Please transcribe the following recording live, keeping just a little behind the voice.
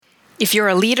If you're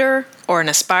a leader or an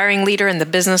aspiring leader in the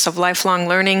business of lifelong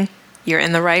learning, you're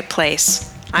in the right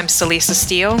place. I'm Celisa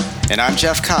Steele. And I'm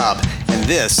Jeff Cobb, and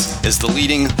this is the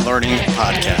Leading Learning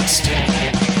Podcast.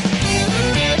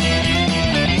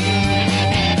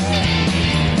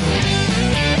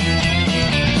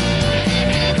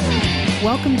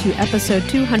 Welcome to episode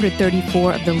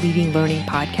 234 of the Leading Learning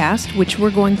Podcast, which we're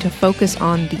going to focus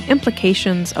on the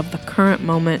implications of the current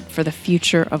moment for the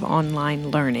future of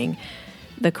online learning.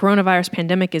 The coronavirus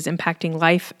pandemic is impacting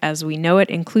life as we know it,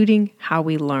 including how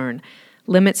we learn.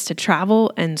 Limits to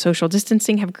travel and social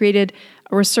distancing have created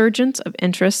a resurgence of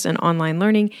interest in online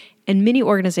learning, and many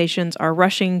organizations are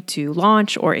rushing to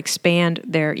launch or expand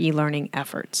their e-learning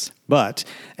efforts. But,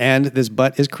 and this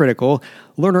but is critical,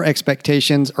 learner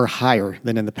expectations are higher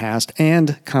than in the past,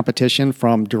 and competition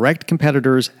from direct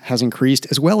competitors has increased,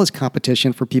 as well as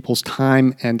competition for people's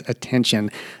time and attention,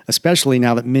 especially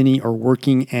now that many are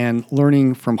working and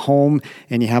learning from home,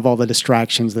 and you have all the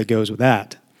distractions that goes with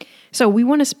that. So we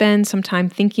want to spend some time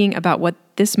thinking about what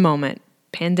this moment,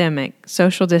 pandemic,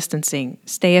 social distancing,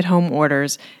 stay-at-home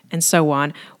orders, and so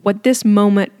on, what this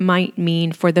moment might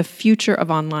mean for the future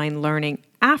of online learning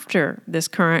after this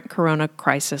current corona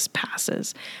crisis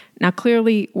passes. Now,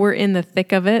 clearly, we're in the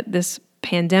thick of it. This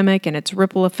pandemic and its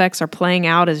ripple effects are playing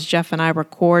out as Jeff and I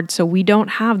record, so we don't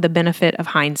have the benefit of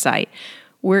hindsight.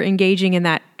 We're engaging in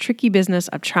that tricky business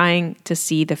of trying to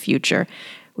see the future.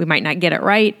 We might not get it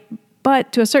right,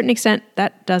 but to a certain extent,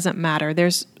 that doesn't matter.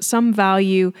 There's some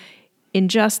value in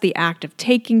just the act of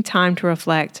taking time to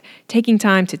reflect, taking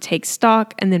time to take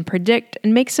stock, and then predict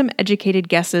and make some educated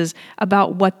guesses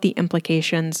about what the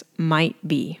implications might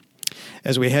be.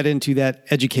 As we head into that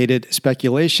educated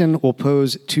speculation, we'll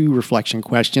pose two reflection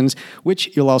questions,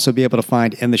 which you'll also be able to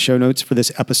find in the show notes for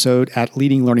this episode at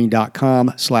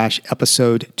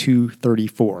leadinglearning.com/episode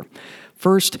 234.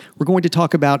 First, we're going to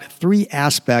talk about three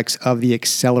aspects of the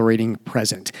accelerating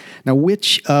present. Now,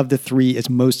 which of the three is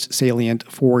most salient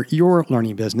for your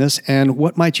learning business, and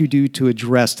what might you do to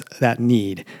address that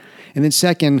need? And then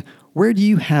second, where do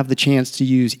you have the chance to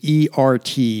use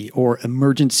ERT, or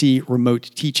Emergency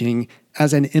Remote Teaching,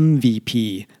 as an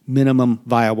MVP, minimum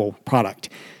viable product?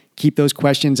 Keep those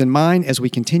questions in mind as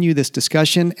we continue this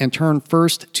discussion and turn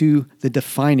first to the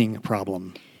defining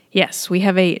problem. Yes, we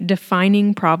have a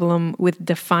defining problem with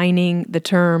defining the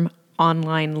term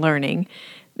online learning.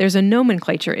 There's a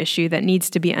nomenclature issue that needs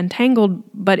to be untangled,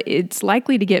 but it's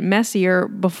likely to get messier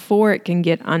before it can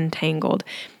get untangled.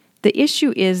 The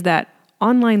issue is that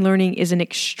online learning is an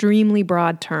extremely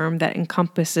broad term that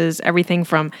encompasses everything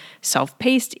from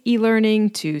self-paced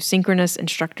e-learning to synchronous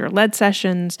instructor-led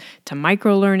sessions, to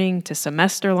micro-learning, to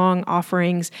semester-long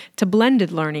offerings, to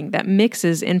blended learning that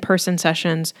mixes in-person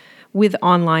sessions with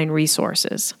online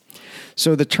resources.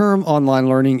 So the term online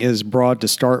learning is broad to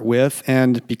start with,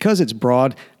 and because it's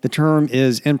broad, the term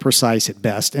is imprecise at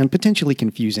best and potentially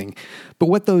confusing. But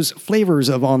what those flavors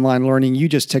of online learning you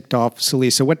just ticked off,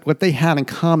 Celisa, what they had in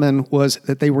common was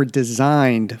that they were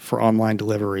designed for online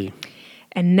delivery.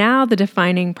 And now the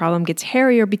defining problem gets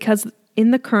hairier because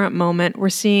in the current moment, we're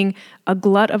seeing a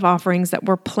glut of offerings that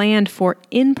were planned for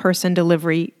in-person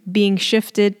delivery being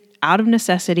shifted out of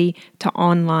necessity to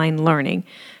online learning.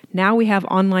 Now we have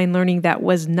online learning that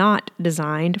was not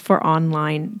designed for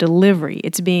online delivery.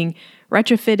 It's being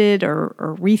retrofitted or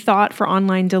rethought for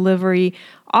online delivery,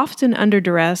 often under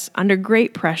duress, under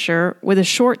great pressure, with a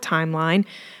short timeline,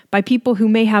 by people who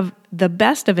may have the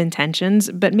best of intentions,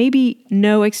 but maybe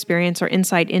no experience or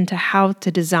insight into how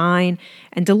to design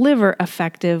and deliver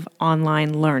effective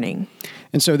online learning.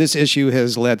 And so this issue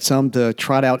has led some to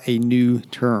trot out a new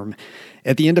term.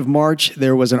 At the end of March,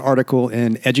 there was an article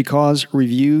in EDUCAUSE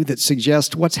Review that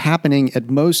suggests what's happening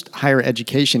at most higher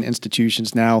education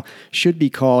institutions now should be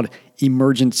called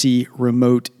Emergency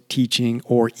Remote Teaching,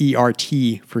 or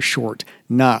ERT for short,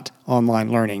 not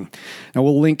online learning. Now,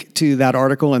 we'll link to that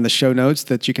article in the show notes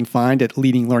that you can find at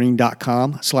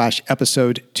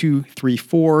leadinglearning.com/episode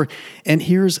 234. And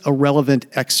here's a relevant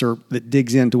excerpt that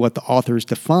digs into what the authors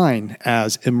define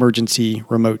as emergency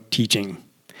remote teaching.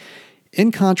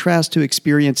 In contrast to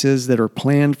experiences that are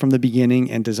planned from the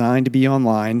beginning and designed to be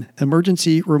online,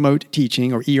 emergency remote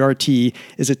teaching, or ERT,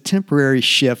 is a temporary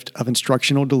shift of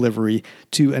instructional delivery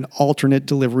to an alternate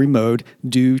delivery mode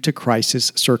due to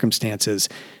crisis circumstances.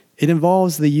 It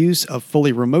involves the use of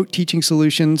fully remote teaching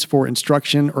solutions for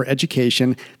instruction or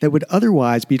education that would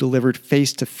otherwise be delivered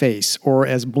face-to-face or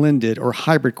as blended or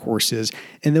hybrid courses,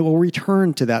 and that will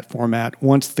return to that format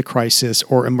once the crisis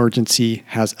or emergency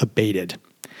has abated.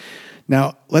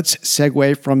 Now, let's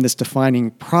segue from this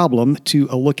defining problem to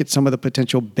a look at some of the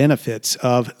potential benefits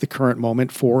of the current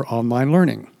moment for online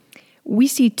learning. We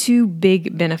see two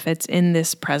big benefits in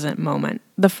this present moment.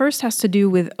 The first has to do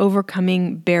with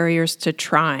overcoming barriers to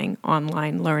trying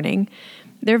online learning.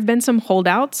 There have been some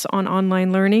holdouts on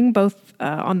online learning, both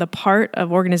on the part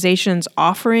of organizations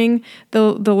offering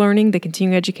the learning, the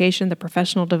continuing education, the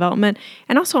professional development,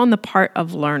 and also on the part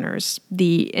of learners.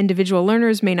 The individual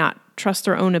learners may not trust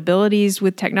their own abilities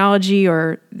with technology,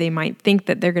 or they might think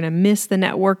that they're going to miss the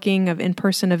networking of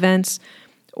in-person events.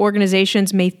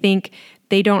 Organizations may think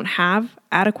they don't have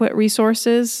adequate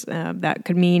resources. That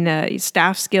could mean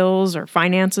staff skills or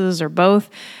finances or both.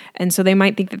 And so they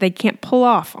might think that they can't pull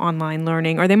off online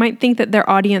learning, or they might think that their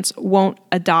audience won't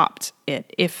adopt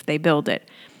it if they build it.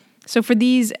 So for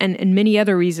these and many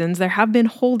other reasons, there have been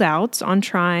holdouts on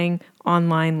trying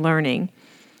online learning.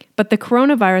 But the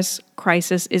coronavirus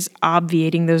crisis is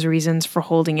obviating those reasons for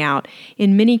holding out.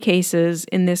 In many cases,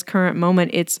 in this current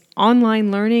moment, it's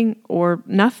online learning or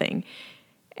nothing.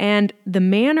 And the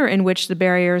manner in which the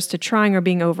barriers to trying are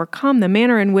being overcome, the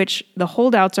manner in which the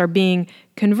holdouts are being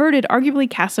converted, arguably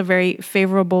casts a very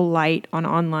favorable light on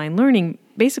online learning.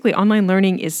 Basically, online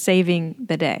learning is saving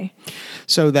the day.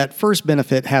 So that first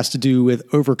benefit has to do with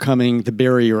overcoming the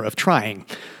barrier of trying.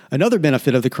 Another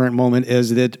benefit of the current moment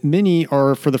is that many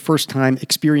are, for the first time,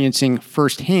 experiencing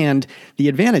firsthand the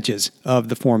advantages of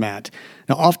the format.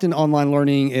 Now, often online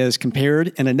learning is compared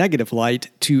in a negative light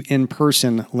to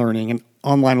in-person learning, and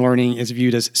online learning is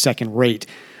viewed as second-rate.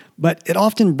 But it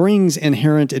often brings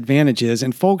inherent advantages,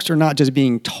 and folks are not just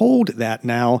being told that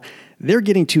now, they're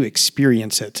getting to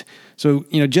experience it. So,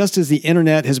 just as the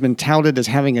internet has been touted as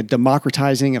having a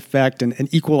democratizing effect and an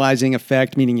equalizing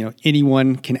effect, meaning,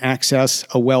 anyone can access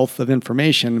a wealth of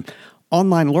information,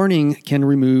 online learning can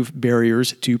remove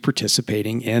barriers to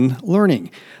participating in learning.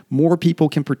 More people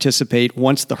can participate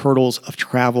once the hurdles of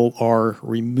travel are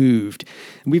removed.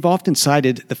 And we've often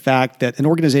cited the fact that an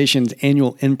organization's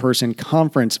annual in-person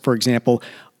conference, for example,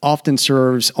 often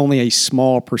serves only a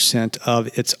small percent of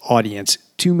its audience.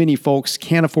 Too many folks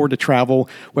can't afford to travel,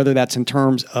 whether that's in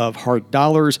terms of hard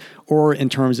dollars or in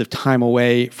terms of time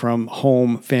away from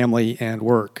home, family, and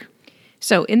work.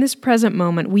 So in this present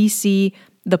moment, we see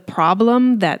the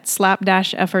problem that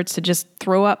slapdash efforts to just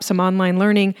throw up some online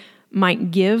learning might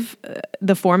give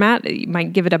the format. It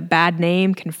might give it a bad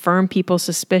name, confirm people's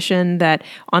suspicion that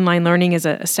online learning is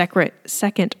a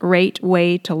second-rate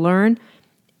way to learn.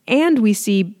 And we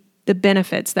see the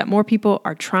benefits, that more people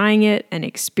are trying it and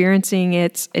experiencing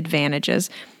its advantages.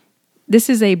 This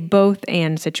is a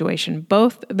both-and situation.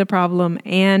 Both the problem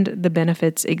and the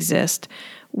benefits exist.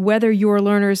 Whether your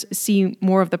learners see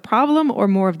more of the problem or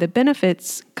more of the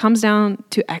benefits comes down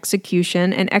to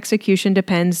execution, and execution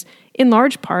depends in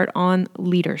large part on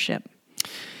leadership.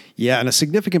 Yeah, and a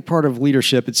significant part of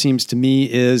leadership, it seems to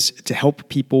me, is to help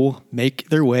people make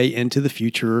their way into the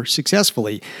future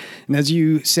successfully. And as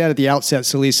you said at the outset,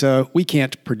 Celisa, we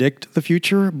can't predict the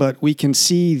future, but we can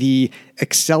see the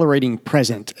accelerating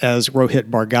present, as Rohit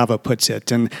Bhargava puts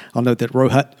it. And I'll note that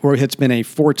Rohit's been a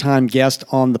 4-time guest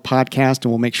on the podcast,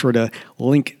 and we'll make sure to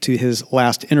link to his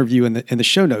last interview in the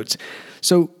show notes.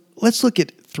 So let's look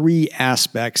at 3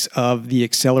 aspects of the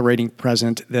accelerating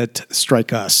present that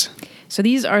strike us. So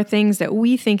these are things that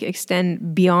we think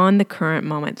extend beyond the current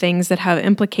moment, things that have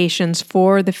implications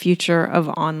for the future of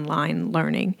online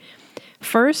learning.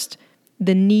 First,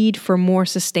 the need for more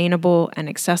sustainable and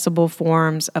accessible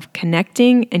forms of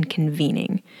connecting and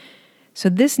convening. So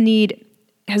this need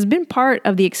has been part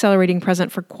of the accelerating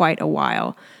present for quite a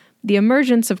while. The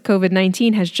emergence of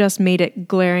COVID-19 has just made it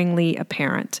glaringly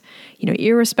apparent.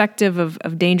 Irrespective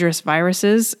of dangerous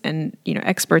viruses, and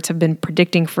experts have been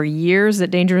predicting for years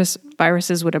that dangerous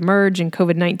viruses would emerge, and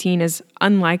COVID-19 is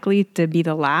unlikely to be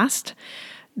the last.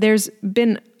 There's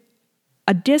been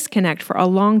a disconnect for a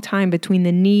long time between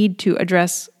the need to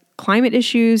address climate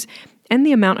issues and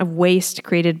the amount of waste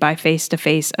created by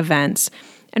face-to-face events.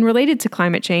 And related to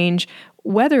climate change,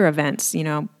 weather events,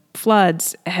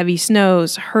 floods, heavy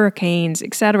snows, hurricanes,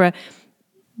 etc.,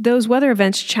 those weather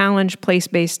events challenge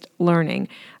place-based learning.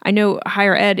 I know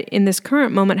higher ed in this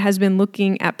current moment has been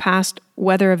looking at past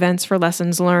weather events for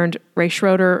lessons learned. Ray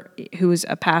Schroeder, who is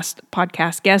a past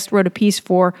podcast guest, wrote a piece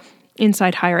for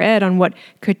Inside Higher Ed on what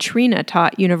Katrina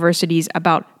taught universities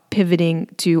about pivoting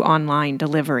to online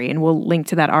delivery, and we'll link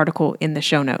to that article in the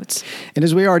show notes. And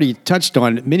as we already touched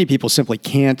on, many people simply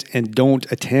can't and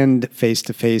don't attend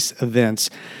face-to-face events.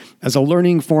 As a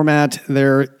learning format,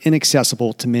 they're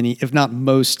inaccessible to many, if not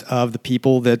most, of the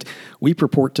people that we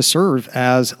purport to serve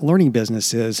as learning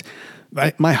businesses.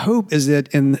 My hope is that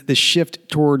in the shift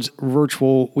towards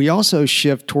virtual, we also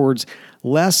shift towards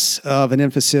less of an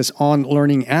emphasis on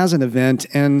learning as an event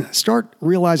and start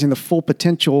realizing the full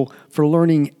potential for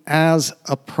learning as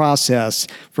a process,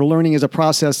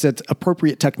 that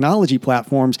appropriate technology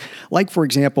platforms, like, for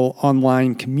example,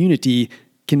 online community,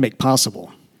 can make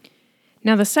possible.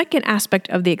 Now, the second aspect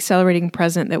of the accelerating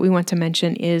present that we want to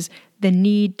mention is the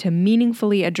need to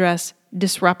meaningfully address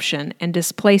disruption and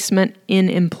displacement in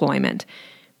employment.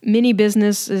 Many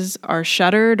businesses are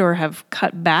shuttered or have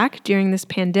cut back during this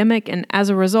pandemic, and as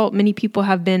a result, many people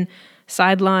have been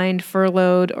sidelined,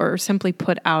 furloughed, or simply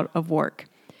put out of work.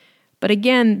 But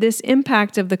again, this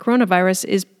impact of the coronavirus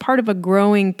is part of a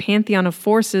growing pantheon of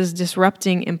forces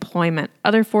disrupting employment.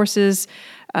 Other forces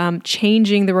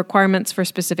changing the requirements for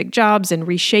specific jobs and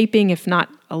reshaping, if not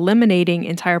eliminating,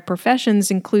 entire professions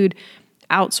include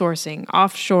outsourcing,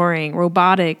 offshoring,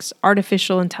 robotics,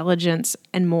 artificial intelligence,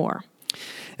 and more.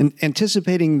 And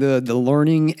anticipating the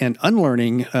learning and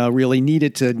unlearning really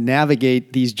needed to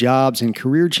navigate these jobs and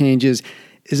career changes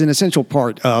is an essential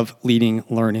part of leading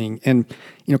learning. And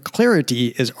clarity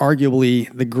is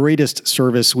arguably the greatest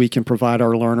service we can provide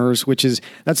our learners,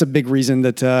 that's a big reason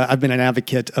that I've been an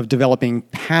advocate of developing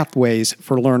pathways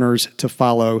for learners to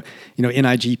follow.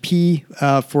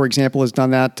 NIGP, for example, has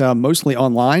done that mostly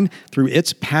online through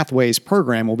its Pathways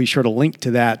program. We'll be sure to link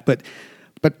to that.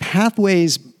 But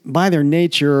pathways, by their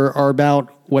nature, are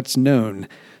about what's known.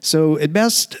 So at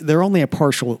best, they're only a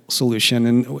partial solution,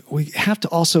 and we have to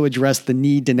also address the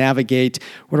need to navigate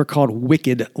what are called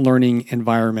wicked learning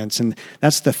environments, and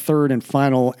that's the third and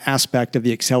final aspect of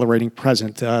the accelerating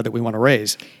present that we want to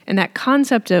raise. And that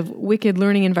concept of wicked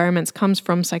learning environments comes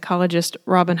from psychologist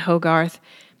Robin Hogarth,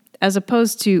 as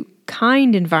opposed to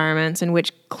kind environments in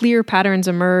which clear patterns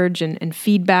emerge and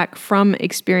feedback from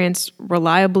experience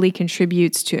reliably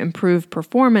contributes to improved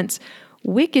performance.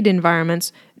 Wicked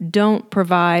environments don't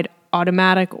provide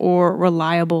automatic or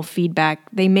reliable feedback.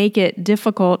 They make it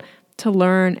difficult to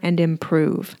learn and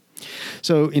improve.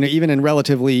 So, even in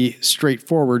relatively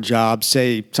straightforward jobs,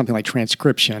 say something like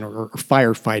transcription or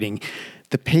firefighting,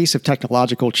 the pace of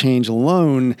technological change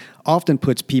alone often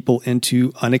puts people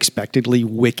into unexpectedly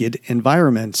wicked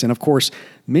environments. And of course,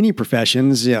 many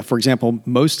professions, for example,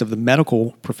 most of the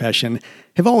medical profession,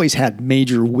 have always had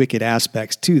major wicked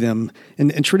aspects to them.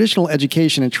 And traditional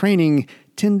education and training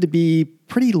tend to be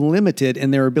pretty limited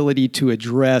in their ability to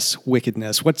address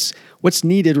wickedness. What's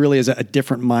needed really is a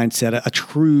different mindset, a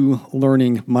true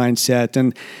learning mindset,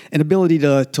 and an ability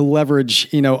to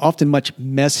leverage, often much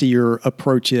messier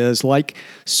approaches like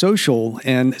social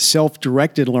and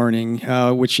self-directed learning,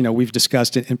 which, we've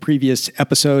discussed in previous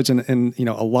episodes, and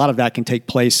a lot of that can take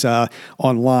place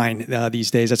online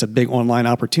these days. That's a big online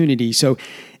opportunity. So,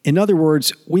 in other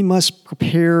words, we must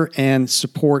prepare and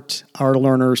support our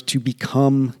learners to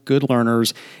become good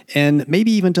learners and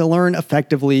maybe even to learn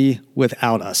effectively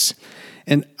without us.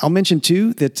 And I'll mention,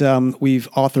 too, that we've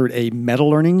authored a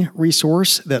meta-learning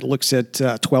resource that looks at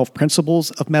 12 principles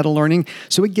of meta-learning.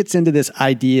 So it gets into this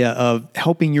idea of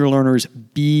helping your learners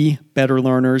be better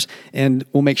learners. And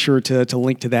we'll make sure to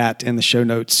link to that in the show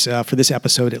notes for this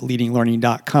episode at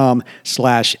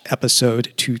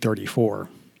leadinglearning.com/episode 234.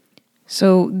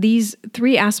 So these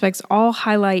three aspects all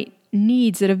highlight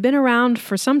needs that have been around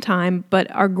for some time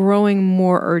but are growing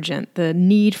more urgent. The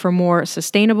need for more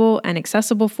sustainable and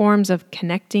accessible forms of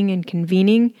connecting and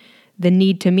convening, the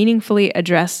need to meaningfully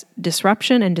address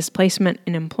disruption and displacement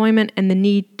in employment, and the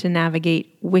need to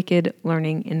navigate wicked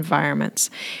learning environments.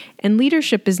 And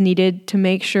leadership is needed to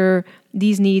make sure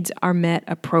these needs are met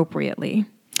appropriately.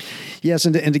 Yes,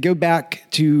 and to go back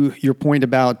to your point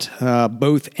about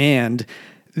both and,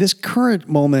 this current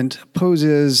moment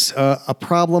poses a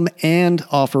problem and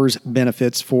offers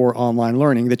benefits for online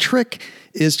learning. The trick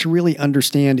is to really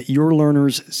understand your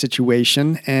learner's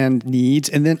situation and needs,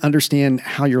 and then understand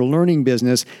how your learning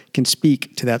business can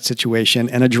speak to that situation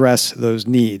and address those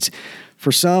needs.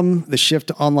 For some, the shift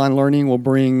to online learning will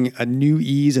bring a new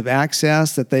ease of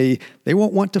access that they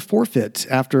won't want to forfeit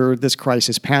after this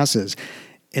crisis passes.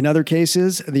 In other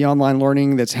cases, the online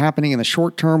learning that's happening in the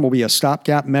short term will be a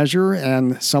stopgap measure,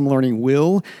 and some learning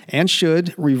will and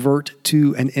should revert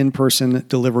to an in-person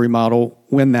delivery model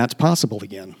when that's possible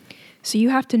again. So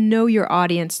you have to know your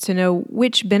audience to know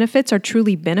which benefits are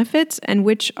truly benefits and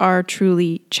which are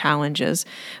truly challenges.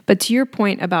 But to your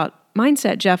point about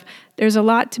mindset, Jeff, there's a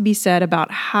lot to be said about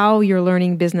how your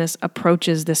learning business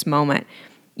approaches this moment.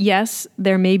 Yes,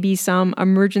 there may be some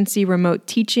emergency remote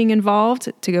teaching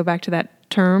involved, to go back to that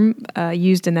term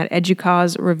used in that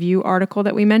EDUCAUSE review article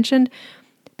that we mentioned.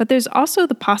 But there's also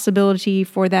the possibility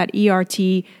for that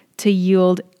ERT to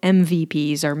yield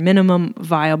MVPs, or minimum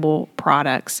viable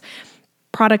products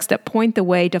that point the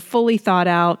way to fully thought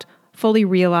out, fully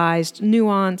realized,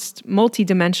 nuanced,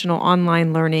 multidimensional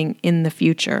online learning in the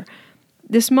future.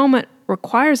 This moment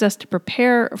requires us to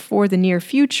prepare for the near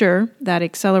future, that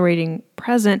accelerating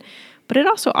present, but it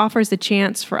also offers the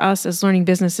chance for us as learning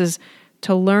businesses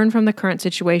to learn from the current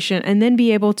situation and then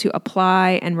be able to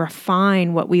apply and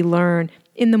refine what we learn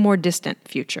in the more distant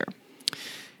future.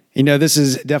 This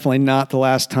is definitely not the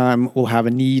last time we'll have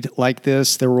a need like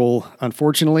this. There will,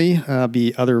 unfortunately,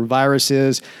 be other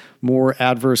viruses, more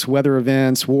adverse weather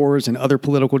events, wars, and other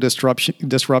political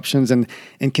disruptions, and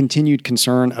continued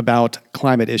concern about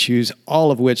climate issues, all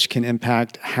of which can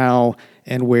impact how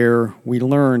and where we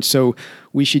learn. So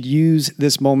we should use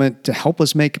this moment to help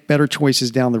us make better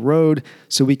choices down the road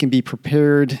so we can be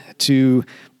prepared to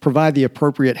provide the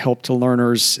appropriate help to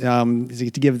learners,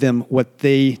 to give them what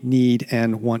they need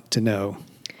and want to know.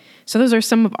 So those are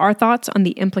some of our thoughts on the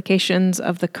implications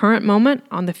of the current moment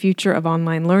on the future of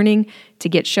online learning. To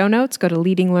get show notes, go to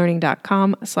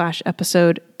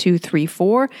leadinglearning.com/episode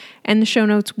 234, and the show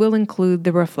notes will include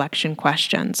the reflection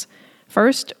questions.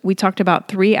 First, we talked about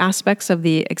 3 aspects of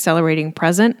the accelerating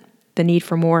present: the need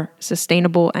for more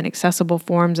sustainable and accessible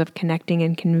forms of connecting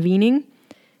and convening,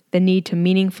 the need to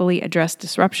meaningfully address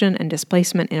disruption and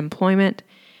displacement in employment,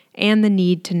 and the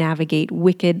need to navigate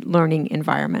wicked learning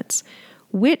environments.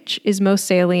 Which is most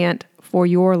salient for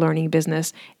your learning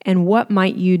business, and what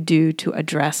might you do to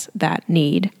address that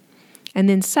need? And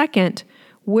then second,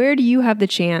 where do you have the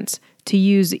chance to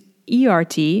use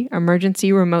ERT,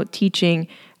 emergency remote teaching,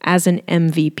 as an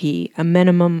MVP, a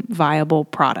minimum viable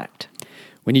product?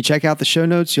 When you check out the show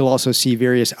notes, you'll also see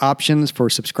various options for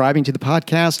subscribing to the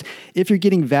podcast. If you're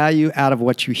getting value out of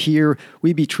what you hear,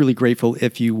 we'd be truly grateful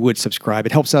if you would subscribe.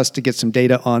 It helps us to get some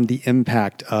data on the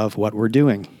impact of what we're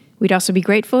doing. We'd also be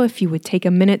grateful if you would take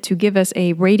a minute to give us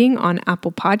a rating on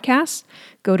Apple Podcasts.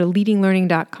 Go to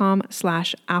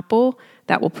leadinglearning.com/Apple.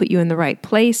 That will put you in the right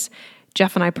place.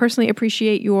 Jeff and I personally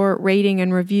appreciate your rating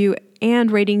and review,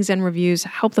 and ratings and reviews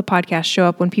help the podcast show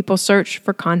up when people search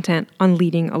for content on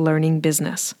leading a learning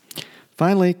business.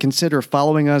 Finally, consider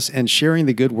following us and sharing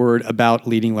the good word about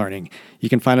Leading Learning. You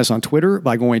can find us on Twitter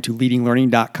by going to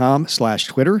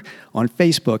leadinglearning.com/Twitter, on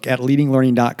Facebook at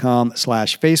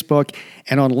leadinglearning.com/Facebook,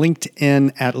 and on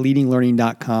LinkedIn at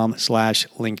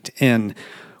leadinglearning.com/LinkedIn.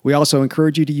 We also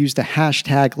encourage you to use the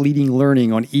hashtag Leading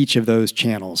Learning on each of those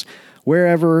channels.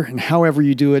 Wherever and however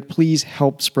you do it, please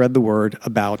help spread the word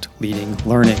about Leading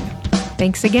Learning.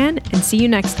 Thanks again, and see you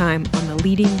next time on the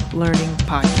Leading Learning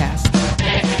Podcast.